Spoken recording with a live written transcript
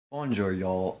Bonjour,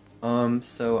 y'all.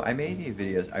 So I made a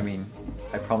video,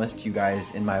 I promised you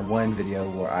guys in my one video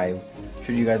where I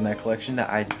showed you guys my collection that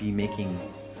I'd be making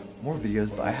more videos,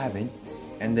 but I haven't.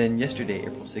 And then yesterday,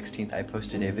 April 16th, I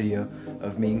posted a video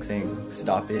of me saying,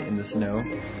 "Stop it" in the snow.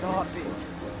 Stop it!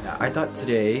 I thought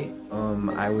today,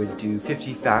 I would do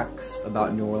 50 facts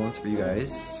about New Orleans for you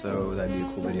guys, so that'd be a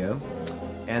cool video.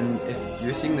 And if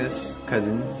you're seeing this,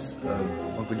 cousins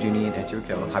of Uncle Junie and Auntie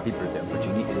Raquel, happy birthday, Uncle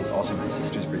Junie. It is also my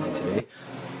sister's birthday today.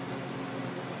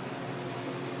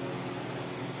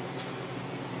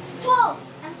 12!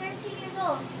 I'm 13 years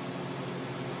old.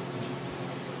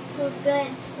 Feels good,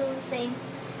 it's still the same.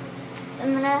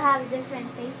 I'm gonna have a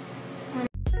different face.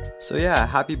 So yeah,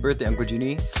 happy birthday, Uncle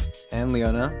Junie and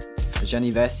Leona.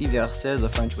 J'anniversaire verset, the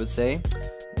French would say.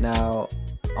 Now,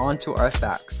 on to our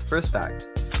facts. First fact.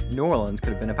 New Orleans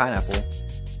could have been a pineapple.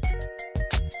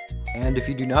 And if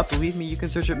you do not believe me, you can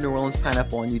search up New Orleans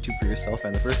pineapple on YouTube for yourself,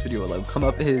 and the first video will come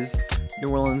up is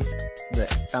New Orleans, the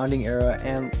founding era,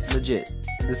 and legit.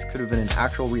 This could have been an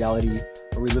actual reality,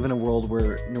 or we live in a world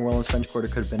where New Orleans French Quarter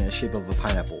could have been in the shape of a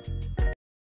pineapple.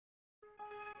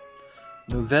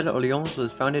 Nouvelle-Orléans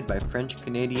was founded by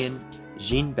French-Canadian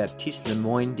Jean-Baptiste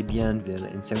Lemoyne de Bienville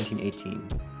in 1718.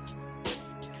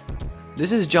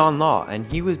 This is John Law, and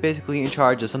he was basically in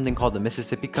charge of something called the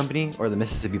Mississippi Company, or the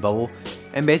Mississippi Bubble,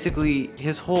 and basically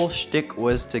his whole shtick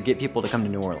was to get people to come to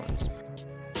New Orleans.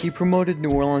 He promoted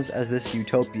New Orleans as this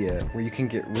utopia where you can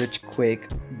get rich quick,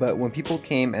 but when people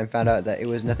came and found out that it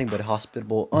was nothing but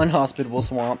a unhospitable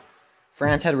swamp,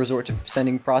 France had resort to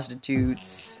sending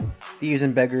prostitutes, thieves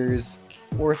and beggars,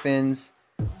 orphans,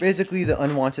 basically the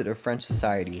unwanted of French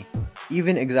society.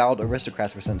 Even exiled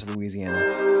aristocrats were sent to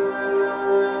Louisiana.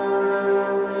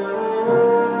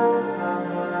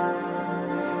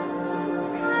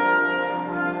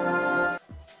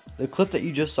 The clip that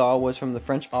you just saw was from the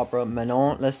French opera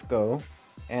Manon Lescaut,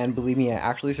 and believe me, I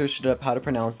actually searched up how to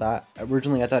pronounce that.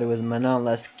 Originally I thought it was Manon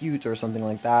Lescaut or something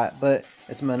like that, but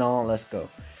it's Manon Lescaut.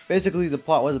 Basically, the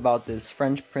plot was about this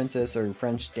French princess or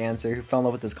French dancer who fell in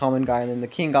love with this common guy, and then the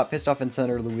king got pissed off and sent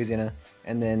her to Louisiana,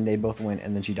 and then they both went,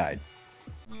 and then she died.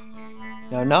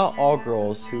 Now, not all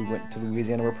girls who went to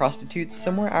Louisiana were prostitutes.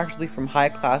 Some were actually from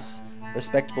high-class,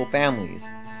 respectable families.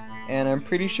 And I'm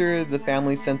pretty sure the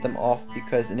family sent them off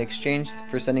because in exchange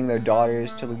for sending their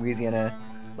daughters to Louisiana,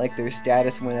 like their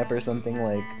status went up or something.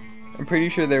 Like, I'm pretty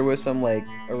sure there was some like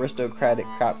aristocratic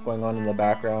crap going on in the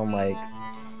background, like,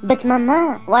 "But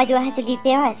Mama, why do I have to leave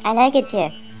Paris? I like it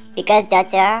here." "Because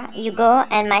daughter, you go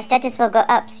and my status will go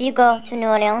up, so you go to New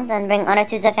Orleans and bring honor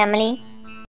to the family."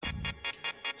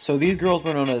 So these girls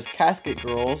were known as casket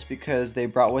girls because they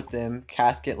brought with them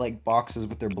casket-like boxes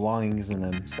with their belongings in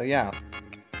them. So yeah.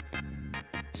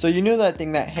 So you know that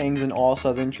thing that hangs in all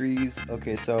southern trees?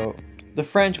 Okay, so the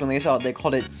French, when they saw it, they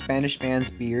called it Spanish man's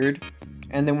beard.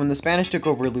 And then when the Spanish took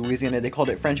over Louisiana, they called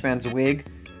it French man's wig.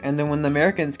 And then when the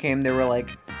Americans came, they were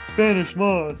like, Spanish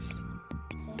moss.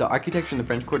 The architecture in the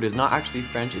French Quarter is not actually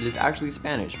French, it is actually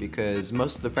Spanish, because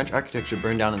most of the French architecture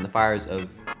burned down in the fires of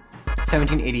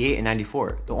 1788 and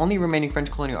 94. The only remaining French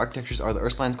colonial architectures are the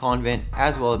Ursulines Convent,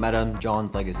 as well as Madame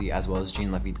John's Legacy, as well as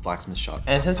Jean Lafitte's blacksmith shop.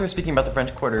 And since we're speaking about the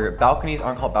French Quarter, balconies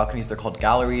aren't called balconies, they're called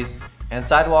galleries, and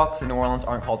sidewalks in New Orleans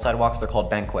aren't called sidewalks, they're called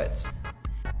banquettes.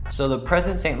 So the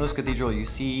present St. Louis Cathedral you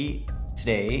see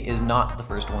today is not the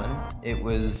first one. It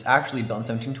was actually built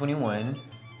in 1721,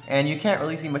 and you can't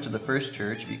really see much of the first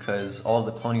church because all of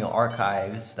the colonial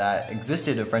archives that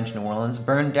existed of French New Orleans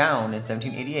burned down in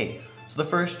 1788. So the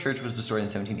first church was destroyed in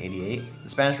 1788, the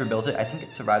Spanish rebuilt it, I think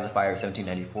it survived the fire of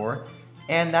 1794,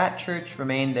 and that church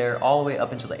remained there all the way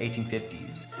up until the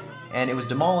 1850s. And it was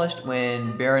demolished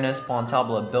when Baroness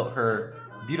Pontabla built her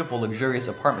beautiful luxurious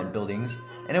apartment buildings,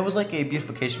 and it was like a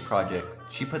beautification project.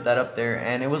 She put that up there,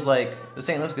 and it was like the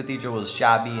St. Louis Cathedral was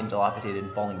shabby and dilapidated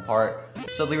and falling apart.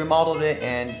 So they remodeled it,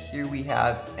 and here we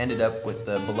have ended up with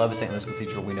the beloved St. Louis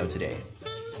Cathedral we know today.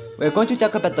 We're going to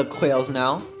talk about the Creoles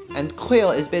now, and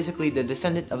Creole is basically the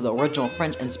descendant of the original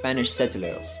French and Spanish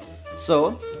settlers.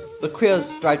 So, the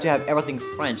Creoles tried to have everything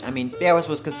French. I mean, Paris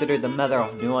was considered the mother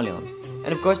of New Orleans.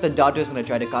 And of course the daughter is going to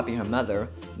try to copy her mother.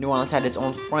 New Orleans had its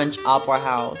own French opera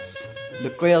house. The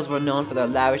Creoles were known for their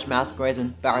lavish masquerades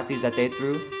and parties that they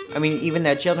threw. I mean, even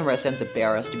their children were sent to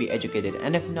Paris to be educated,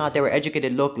 and if not, they were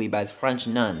educated locally by the French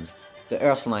nuns, the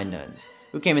Ursuline nuns,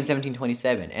 who came in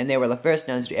 1727, and they were the first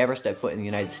nuns to ever step foot in the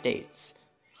United States.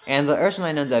 And the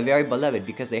Ursuline nuns are very beloved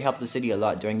because they helped the city a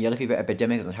lot during yellow fever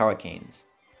epidemics and hurricanes.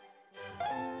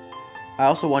 I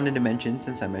also wanted to mention,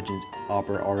 since I mentioned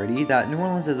opera already, that New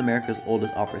Orleans is America's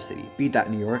oldest opera city. Beat that,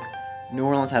 New York. New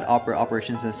Orleans had opera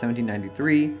operations since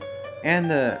 1793. And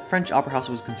the French Opera House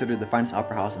was considered the finest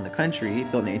opera house in the country,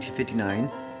 built in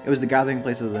 1859. It was the gathering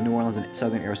place of the New Orleans and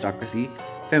Southern aristocracy.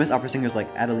 Famous opera singers like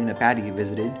Adelina Patti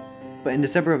visited. But in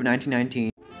December of 1919,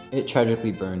 it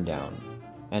tragically burned down,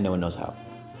 and no one knows how.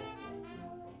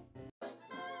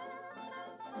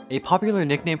 A popular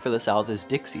nickname for the South is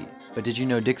Dixie, but did you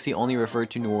know Dixie only referred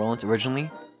to New Orleans originally?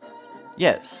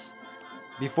 Yes.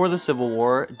 Before the Civil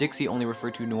War, Dixie only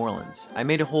referred to New Orleans. I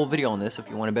made a whole video on this. If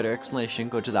you want a better explanation,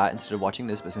 go to that instead of watching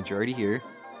this, but since you're already here.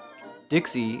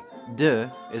 Dixie,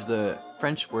 de, is the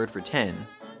French word for 10,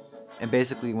 and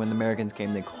basically when the Americans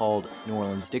came, they called New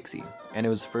Orleans Dixie, and it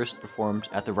was first performed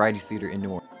at the Varieties Theater in New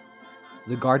Orleans.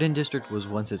 The Garden District was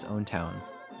once its own town,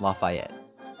 Lafayette.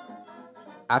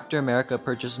 After America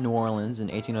purchased New Orleans in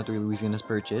 1803, Louisiana's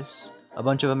purchase, a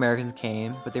bunch of Americans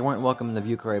came, but they weren't welcome in the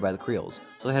Vieux Carré by the Creoles,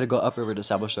 so they had to go upriver to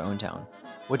establish their own town.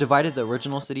 What divided the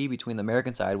original city between the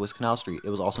American side was Canal Street. It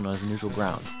was also known as the neutral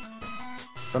ground.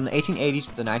 From the 1880s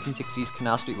to the 1960s,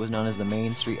 Canal Street was known as the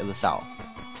main street of the South.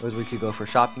 It was where you could go for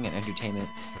shopping and entertainment.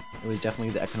 It was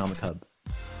definitely the economic hub.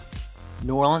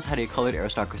 New Orleans had a colored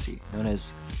aristocracy, known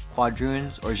as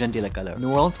quadroons or gens de la couleur.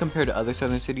 New Orleans, compared to other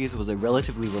southern cities, was a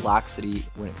relatively relaxed city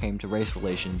when it came to race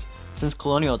relations. Since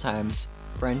colonial times,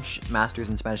 French masters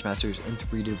and Spanish masters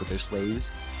interbreeded with their slaves,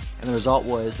 and the result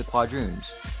was the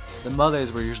quadroons. The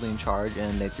mothers were usually in charge,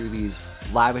 and they threw these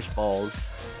lavish balls,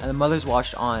 and the mothers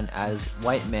watched on as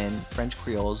white men, French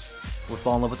Creoles, would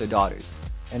fall in love with their daughters.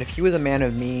 And if he was a man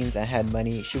of means and had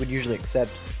money, she would usually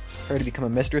accept her to become a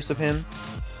mistress of him.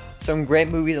 Some great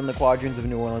movies on the quadroons of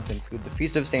New Orleans include The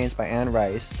Feast of Saints by Anne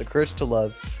Rice, The Courage to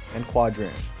Love, and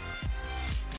Quadroon.